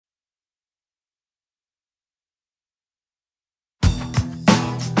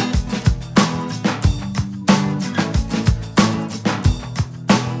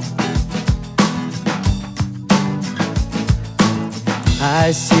I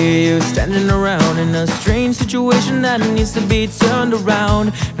see you standing around in a strange situation that needs to be turned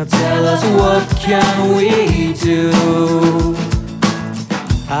around. Now tell us, what can we do?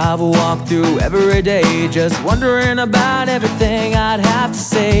 I've walked through every day just wondering about everything I'd have to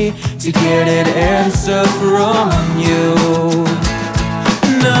say to get an answer from you.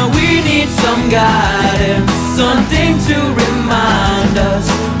 Now we need some guidance, something to remind us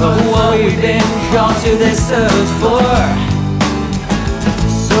of what we've been called to this earth for.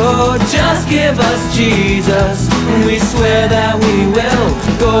 So just give us Jesus, and we swear that we will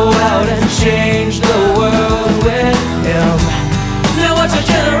go out and change the world with Him. Now watch our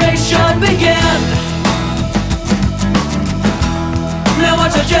generation begin. Now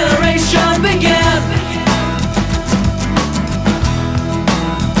watch our generation begin.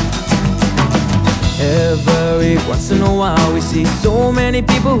 Every once in a while we see so many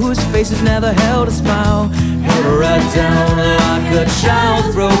people whose faces never held a smile, held right down like a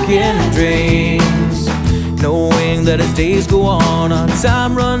child's broken dreams, knowing that as days go on, our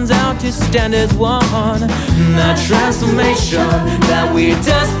time runs out to stand as one. That transformation that we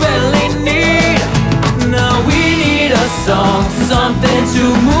desperately need. Now we need a song, something to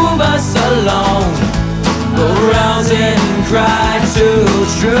move us along, arouse and cry to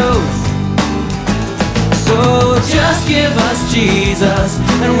truth. So just give us Jesus,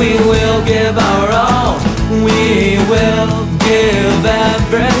 and we will give our all. We will give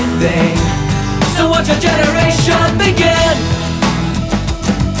everything. So watch our generation begin.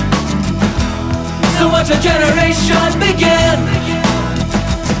 So watch our generation begin.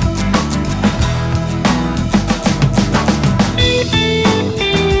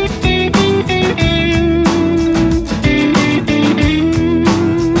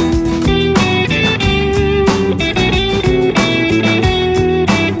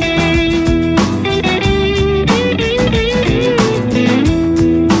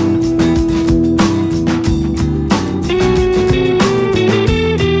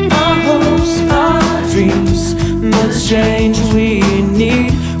 Change we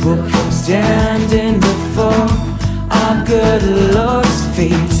need will come standing before our good Lord's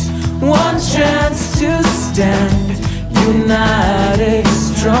feet. One chance to stand united.